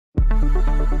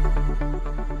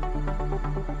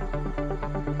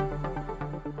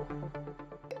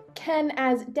Ken,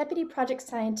 as Deputy Project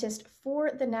Scientist for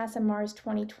the NASA Mars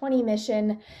 2020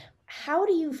 mission, how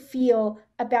do you feel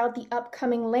about the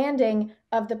upcoming landing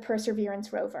of the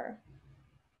Perseverance rover?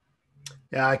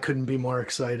 Yeah, I couldn't be more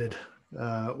excited.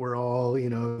 We're all,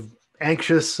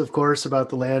 anxious, of course, about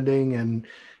the landing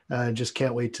and just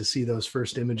can't wait to see those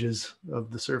first images of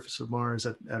the surface of Mars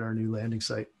at our new landing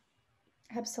site.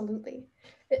 Absolutely.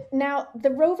 Now,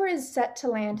 the rover is set to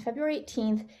land February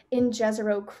 18th in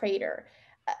Jezero Crater.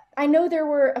 I know there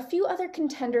were a few other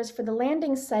contenders for the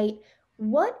landing site.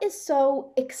 What is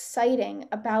so exciting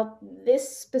about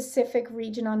this specific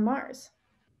region on Mars?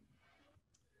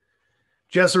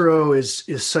 Jezero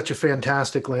is such a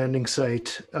fantastic landing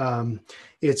site.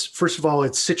 It's first of all,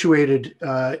 it's situated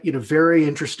in a very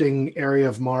interesting area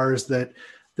of Mars that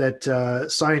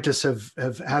scientists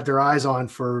have had their eyes on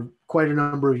for quite a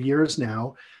number of years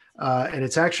now. And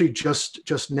it's actually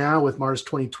just now with Mars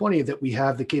 2020 that we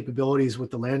have the capabilities with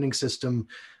the landing system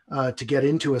to get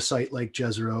into a site like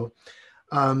Jezero.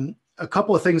 A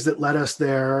couple of things that led us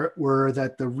there were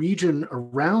that the region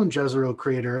around Jezero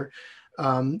Crater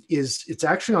it's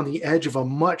actually on the edge of a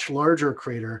much larger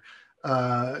crater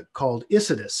called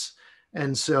Isidis.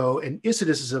 And Isidis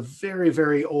is a very,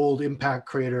 very old impact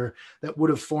crater that would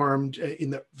have formed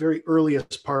in the very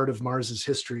earliest part of Mars's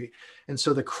history. And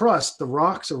so the crust, the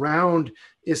rocks around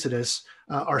Isidis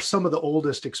are some of the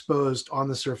oldest exposed on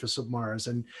the surface of Mars.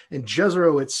 And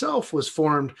Jezero itself was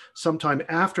formed sometime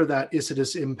after that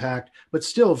Isidis impact, but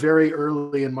still very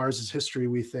early in Mars's history,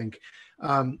 we think.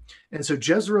 And so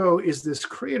Jezero is this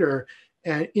crater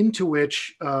into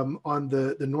which on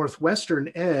the northwestern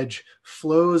edge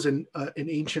flows an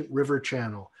ancient river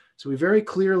channel. So we very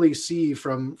clearly see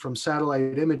from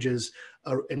satellite images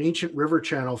an ancient river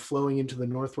channel flowing into the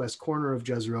northwest corner of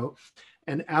Jezero.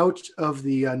 And out of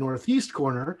the northeast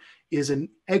corner is an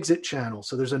exit channel.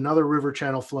 So there's another river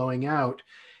channel flowing out.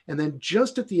 And then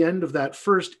just at the end of that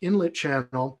first inlet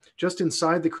channel, just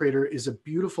inside the crater, is a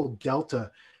beautiful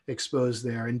delta exposed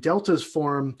there. And deltas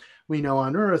form, we know,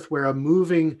 on Earth, where a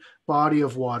moving body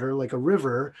of water, like a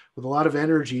river with a lot of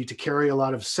energy to carry a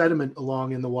lot of sediment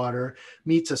along in the water,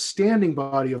 meets a standing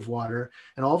body of water.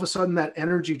 And all of a sudden that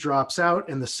energy drops out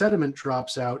and the sediment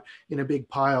drops out in a big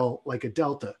pile like a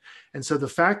delta. And so the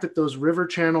fact that those river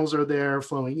channels are there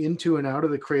flowing into and out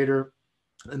of the crater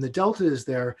and the delta is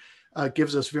there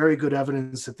gives us very good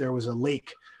evidence that there was a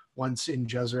lake once in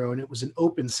Jezero, and it was an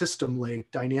open system lake,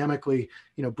 dynamically,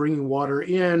 bringing water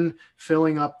in,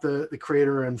 filling up the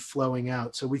crater, and flowing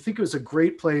out. So we think it was a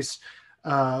great place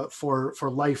for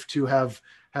life to have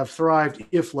thrived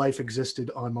if life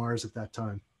existed on Mars at that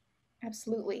time.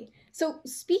 Absolutely. So,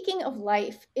 speaking of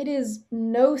life, it is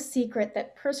no secret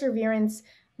that Perseverance,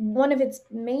 one of its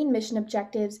main mission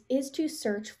objectives, is to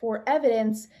search for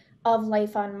evidence of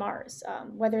life on Mars,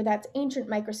 whether that's ancient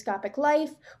microscopic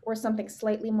life or something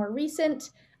slightly more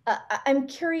recent. I'm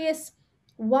curious,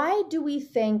 why do we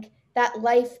think that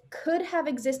life could have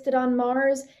existed on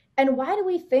Mars? And why do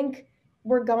we think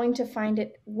we're going to find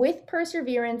it with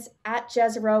Perseverance at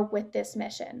Jezero with this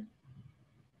mission?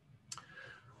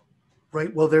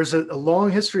 Right. Well, there's a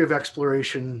long history of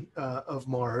exploration of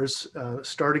Mars,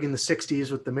 starting in the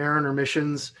 60s with the Mariner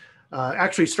missions,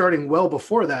 actually starting well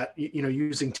before that,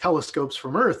 using telescopes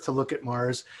from Earth to look at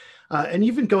Mars. And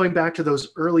even going back to those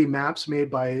early maps made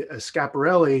by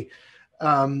Schiaparelli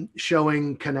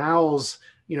showing canals,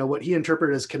 what he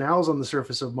interpreted as canals on the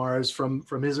surface of Mars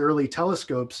from his early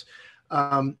telescopes.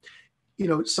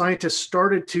 Scientists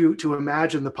started to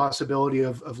imagine the possibility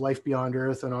of life beyond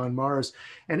Earth and on Mars.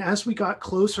 And as we got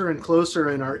closer and closer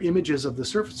and our images of the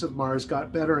surface of Mars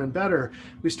got better and better,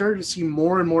 we started to see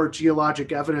more and more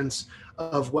geologic evidence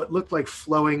of what looked like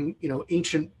flowing,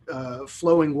 ancient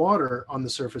flowing water on the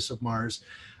surface of Mars.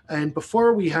 And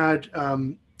before we had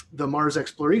the Mars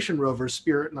exploration rovers,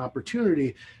 Spirit and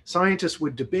Opportunity, scientists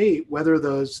would debate whether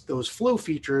those flow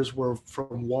features were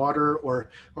from water or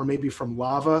maybe from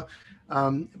lava.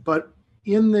 But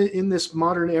in this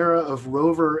modern era of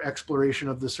rover exploration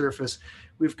of the surface,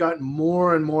 we've gotten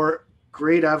more and more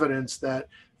great evidence that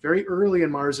very early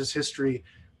in Mars's history,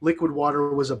 liquid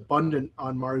water was abundant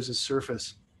on Mars's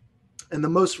surface. And the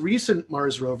most recent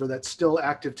Mars rover that's still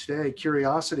active today,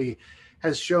 Curiosity,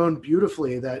 has shown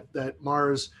beautifully that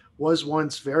Mars was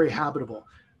once very habitable.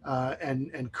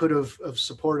 And could have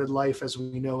supported life as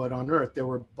we know it on Earth. There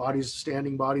were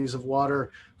standing bodies of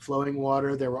water, flowing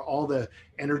water. There were all the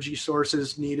energy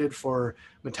sources needed for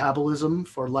metabolism,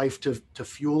 for life to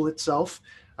fuel itself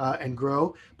and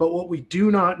grow. But what we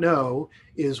do not know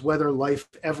is whether life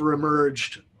ever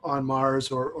emerged on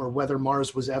Mars, or whether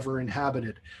Mars was ever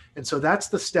inhabited. And so that's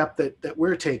the step that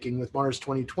we're taking with Mars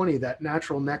 2020, that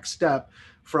natural next step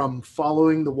from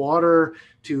following the water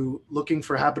to looking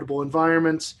for habitable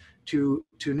environments to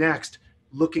next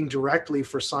looking directly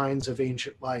for signs of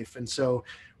ancient life. And so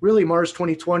really Mars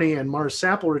 2020 and Mars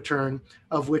sample return,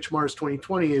 of which Mars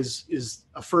 2020 is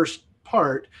a first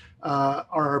part, are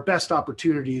our best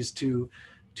opportunities to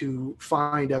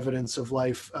find evidence of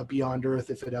life beyond Earth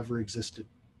if it ever existed.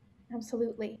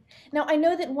 Absolutely. Now, I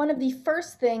know that one of the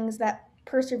first things that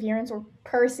Perseverance or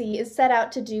Percy is set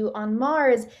out to do on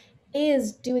Mars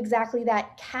is do exactly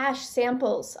that, cache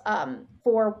samples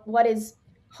for what is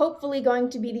hopefully going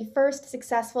to be the first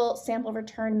successful sample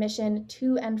return mission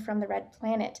to and from the Red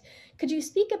Planet. Could you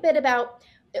speak a bit about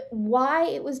why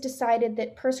it was decided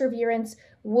that Perseverance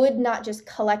would not just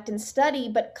collect and study,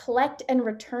 but collect and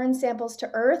return samples to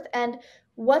Earth, and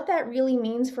what that really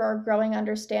means for our growing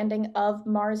understanding of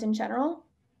Mars in general?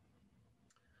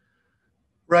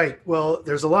 Right. Well,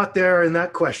 there's a lot there in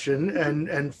that question.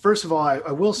 And first of all,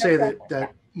 I will No say pressure.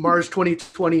 that Mars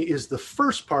 2020 is the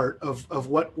first part of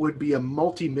what would be a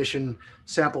multi-mission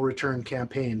sample return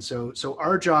campaign. So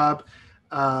our job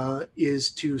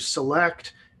is to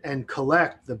select and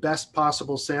collect the best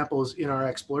possible samples in our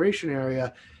exploration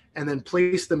area, and then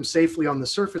place them safely on the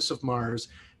surface of Mars.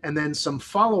 And then some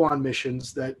follow-on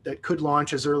missions that could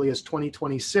launch as early as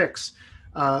 2026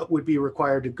 would be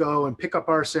required to go and pick up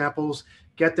our samples,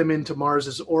 get them into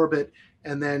Mars's orbit,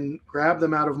 and then grab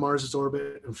them out of Mars's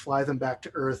orbit and fly them back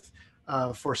to Earth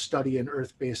for study in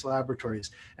Earth-based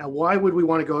laboratories. Now, why would we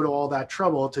want to go to all that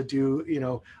trouble to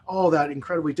do, all that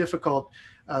incredibly difficult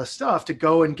stuff to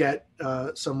go and get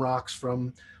some rocks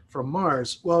from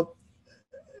Mars? Well,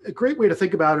 a great way to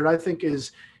think about it, I think,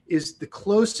 is the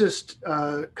closest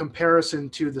comparison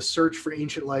to the search for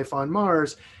ancient life on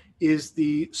Mars is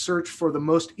the search for the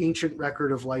most ancient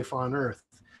record of life on Earth.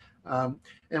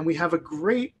 And we have a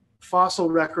great fossil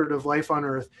record of life on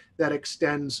Earth that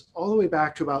extends all the way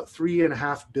back to about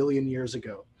 3.5 billion years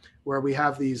ago, where we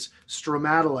have these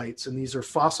stromatolites, and these are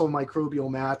fossil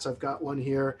microbial mats. I've got one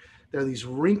here. They're these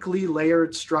wrinkly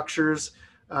layered structures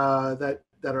that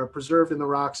are preserved in the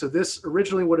rock. So this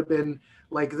originally would have been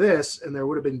like this, and there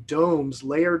would have been domes,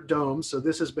 layered domes. So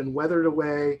this has been weathered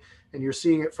away, and you're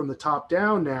seeing it from the top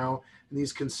down now. And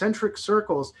these concentric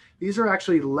circles, these are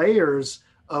actually layers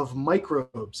of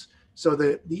microbes. So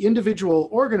the individual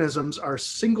organisms are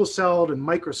single-celled and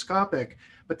microscopic,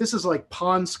 but this is like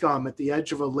pond scum at the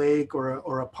edge of a lake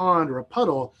or a pond or a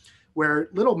puddle, where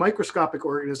little microscopic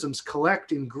organisms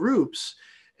collect in groups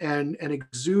and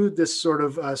exude this sort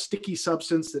of sticky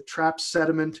substance that traps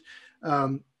sediment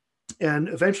and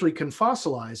eventually can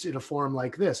fossilize in a form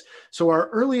like this. So our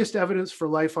earliest evidence for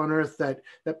life on Earth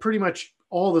that pretty much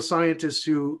all the scientists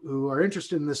who are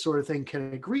interested in this sort of thing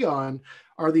can agree on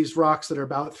are these rocks that are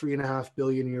about 3.5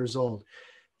 billion years old.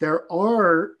 There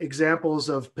are examples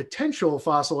of potential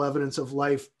fossil evidence of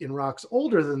life in rocks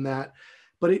older than that,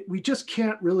 but we just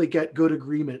can't really get good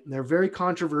agreement. And they're very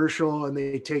controversial, and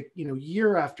they take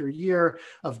year after year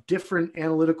of different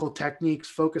analytical techniques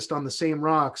focused on the same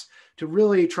rocks to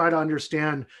really try to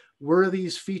understand, were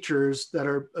these features that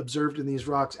are observed in these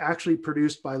rocks actually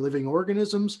produced by living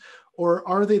organisms, or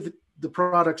are they the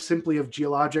product simply of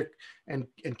geologic and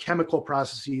chemical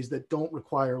processes that don't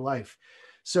require life?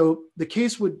 So the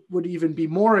case would even be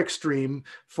more extreme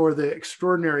for the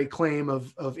extraordinary claim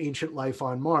of ancient life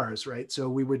on Mars, right? So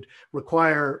we would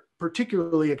require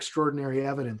particularly extraordinary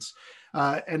evidence.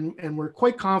 And we're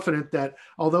quite confident that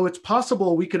although it's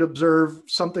possible we could observe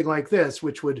something like this,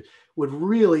 which would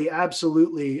really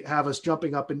absolutely have us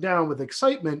jumping up and down with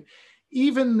excitement,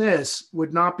 even this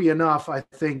would not be enough, I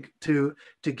think, to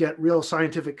get real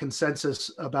scientific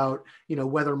consensus about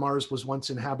whether Mars was once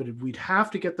inhabited. We'd have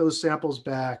to get those samples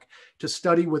back to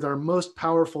study with our most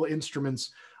powerful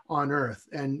instruments on Earth.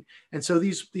 And so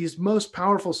these most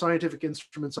powerful scientific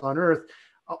instruments on Earth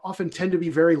often tend to be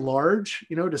very large.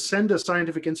 To send a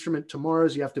scientific instrument to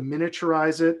Mars, you have to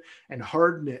miniaturize it and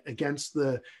harden it against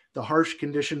the harsh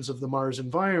conditions of the Mars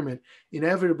environment.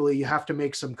 Inevitably, you have to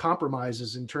make some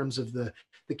compromises in terms of the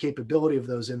capability of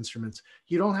those instruments.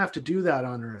 You don't have to do that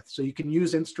on Earth. So you can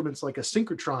use instruments like a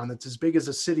synchrotron that's as big as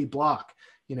a city block,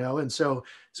 and so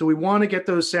we want to get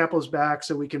those samples back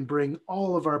so we can bring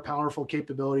all of our powerful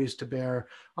capabilities to bear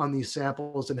on these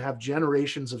samples and have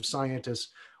generations of scientists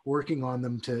working on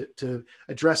them to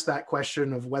address that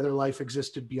question of whether life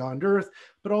existed beyond Earth,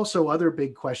 but also other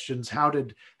big questions. How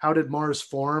did Mars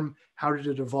form? How did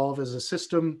it evolve as a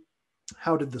system?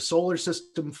 How did the solar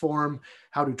system form?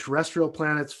 How do terrestrial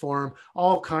planets form?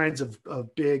 All kinds of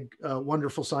big,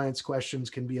 wonderful science questions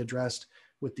can be addressed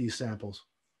with these samples.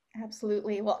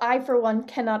 Absolutely. Well, I for one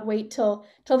cannot wait till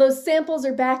those samples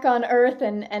are back on Earth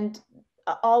and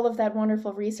all of that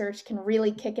wonderful research can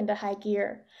really kick into high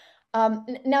gear.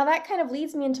 Now that kind of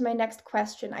leads me into my next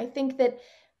question. I think that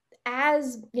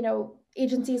as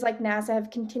agencies like NASA have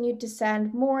continued to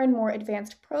send more and more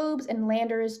advanced probes and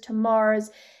landers to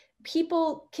Mars,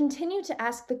 people continue to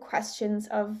ask the questions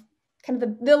of kind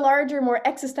of the larger, more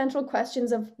existential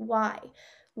questions of why.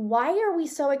 Why are we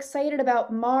so excited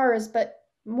about Mars? But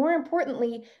more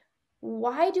importantly,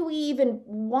 why do we even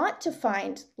want to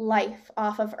find life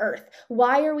off of Earth?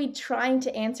 Why are we trying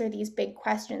to answer these big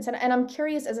questions? And I'm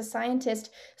curious, as a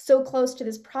scientist so close to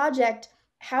this project,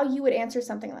 how you would answer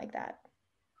something like that.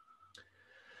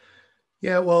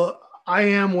 Yeah, well, I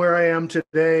am where I am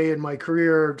today in my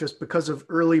career just because of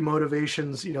early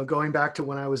motivations, going back to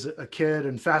when I was a kid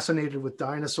and fascinated with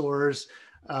dinosaurs,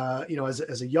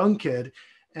 as a young kid.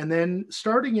 And then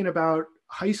starting in about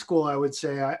high school, I would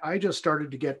say I just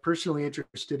started to get personally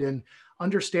interested in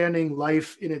understanding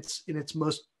life in its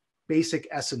most basic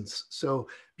essence. So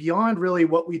beyond really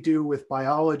what we do with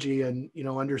biology and,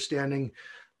 understanding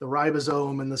the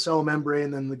ribosome and the cell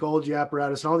membrane and the Golgi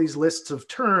apparatus and all these lists of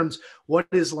terms. What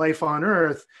is life on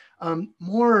Earth?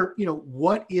 More,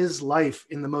 what is life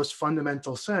in the most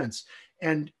fundamental sense?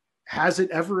 And has it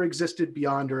ever existed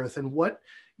beyond Earth? And what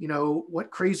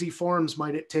crazy forms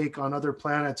might it take on other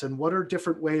planets? And what are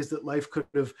different ways that life could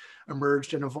have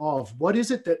emerged and evolved? What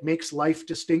is it that makes life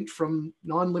distinct from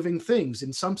non-living things?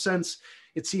 In some sense,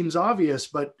 it seems obvious,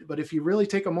 but if you really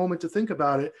take a moment to think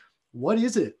about it, what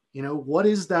is it? What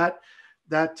is that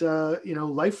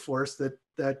life force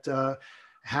that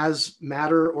has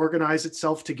matter organize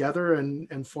itself together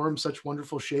and form such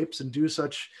wonderful shapes and do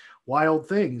such wild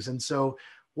things? And so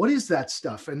what is that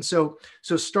stuff? And so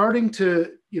starting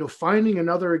to, finding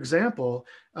another example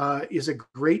is a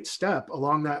great step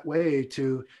along that way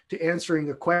to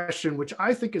answering a question, which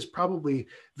I think is probably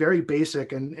very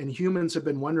basic and humans have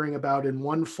been wondering about in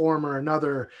one form or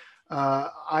another.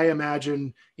 I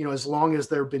imagine, as long as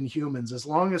there have been humans, as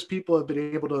long as people have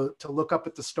been able to look up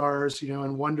at the stars,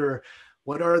 and wonder,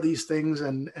 what are these things?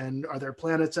 And are there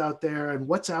planets out there? And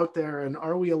what's out there? And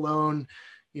are we alone?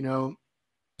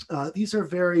 These are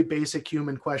very basic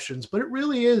human questions, but it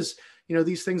really is,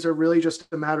 these things are really just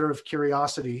a matter of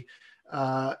curiosity.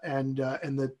 And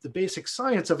the basic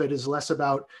science of it is less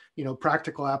about,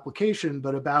 practical application,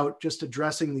 but about just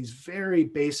addressing these very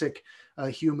basic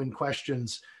human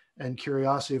questions and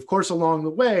curiosity. Of course, along the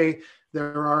way,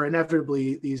 there are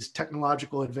inevitably these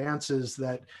technological advances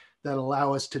that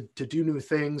allow us to do new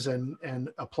things and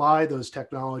apply those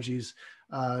technologies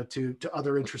to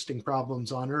other interesting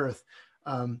problems on Earth.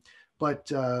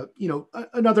 But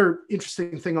another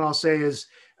interesting thing I'll say is,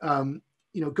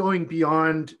 going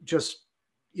beyond just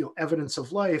evidence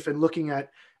of life and looking at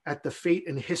the fate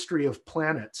and history of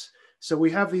planets. So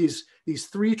we have these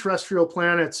three terrestrial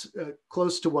planets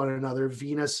close to one another: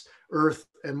 Venus, Earth,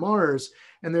 and Mars.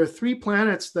 And there are three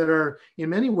planets that are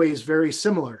in many ways very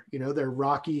similar. They're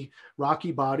rocky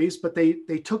bodies, but they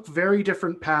took very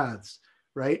different paths,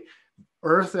 right?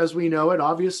 Earth, as we know it,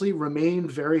 obviously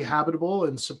remained very habitable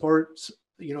and supports,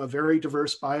 a very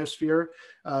diverse biosphere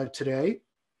today.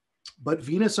 But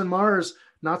Venus and Mars,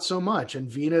 not so much. And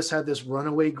Venus had this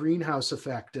runaway greenhouse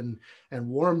effect and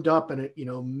warmed up, and it,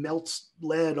 melts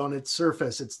lead on its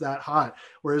surface. It's that hot.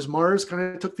 Whereas Mars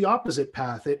kind of took the opposite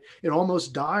path. It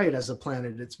almost died as a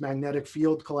planet. Its magnetic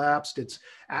field collapsed, its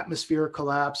atmosphere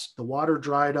collapsed, the water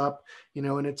dried up,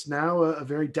 and it's now a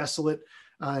very desolate,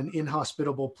 an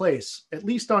inhospitable place, at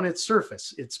least on its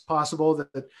surface. It's possible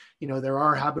that there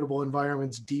are habitable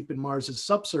environments deep in Mars's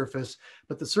subsurface,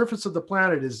 but the surface of the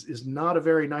planet is not a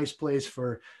very nice place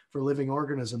for living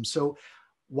organisms. So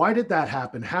why did that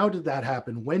happen? How did that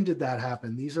happen? When did that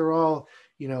happen? These are all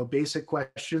basic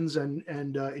questions, and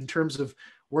in terms of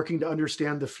working to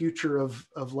understand the future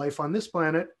of life on this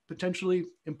planet, potentially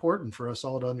important for us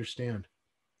all to understand.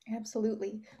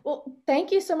 Absolutely. Well,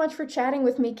 thank you so much for chatting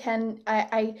with me, Ken.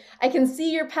 I can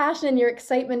see your passion and your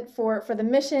excitement for the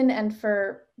mission and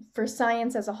for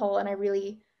science as a whole, and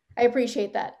I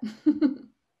appreciate that.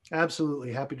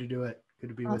 Absolutely. Happy to do it. Good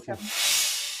to be with you. Awesome.